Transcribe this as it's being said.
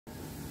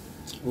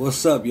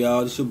What's up,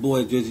 y'all? This your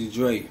boy Drizzy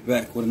Dre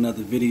back with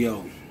another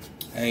video.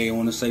 Hey, I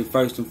want to say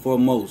first and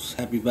foremost,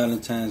 happy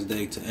Valentine's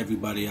Day to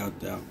everybody out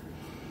there.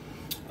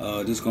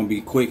 This is gonna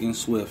be quick and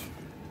swift.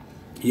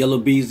 Yella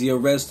Beezy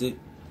arrested,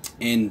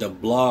 and the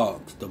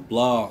blogs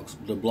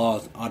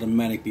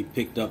automatically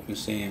picked up and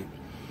saying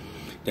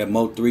that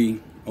Mo3,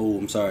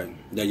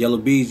 that Yella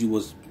Beezy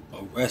was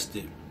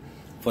arrested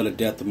for the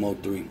death of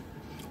Mo3,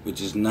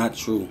 which is not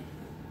true.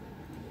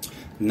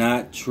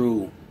 Not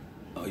true.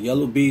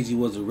 Yella Beezy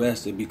was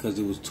arrested because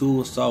there was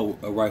 2 assault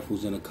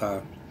rifles in the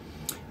car,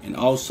 and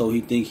also he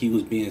think he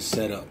was being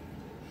set up.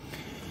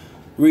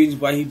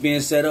 Reasons why he being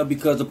set up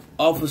because the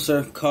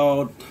officer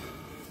called,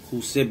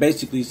 who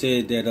basically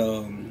said that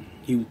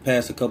he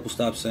passed a couple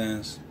stop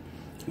signs,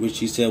 which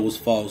he said was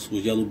false,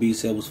 which Yella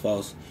Beezy said was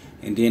false,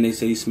 and then they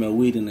said he smelled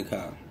weed in the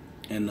car,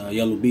 and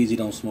Yella Beezy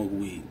don't smoke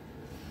weed.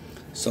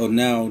 So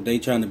now they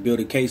trying to build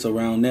a case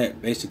around that,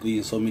 basically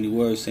in so many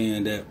words,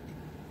 saying that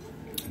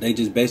they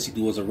just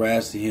basically was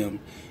harassing him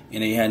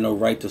and they had no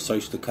right to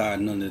search the car,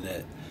 none of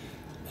that.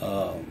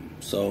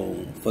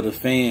 So for the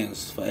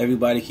fans, for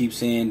everybody keep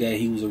saying that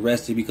he was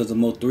arrested because of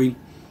Mo3,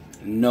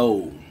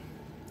 no.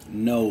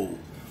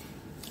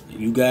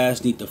 You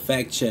guys need to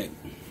fact check.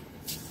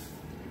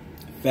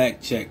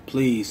 Fact check,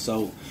 please.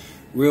 So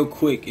real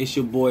quick, it's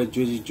your boy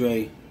Drizzy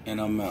Dre,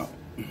 and I'm out.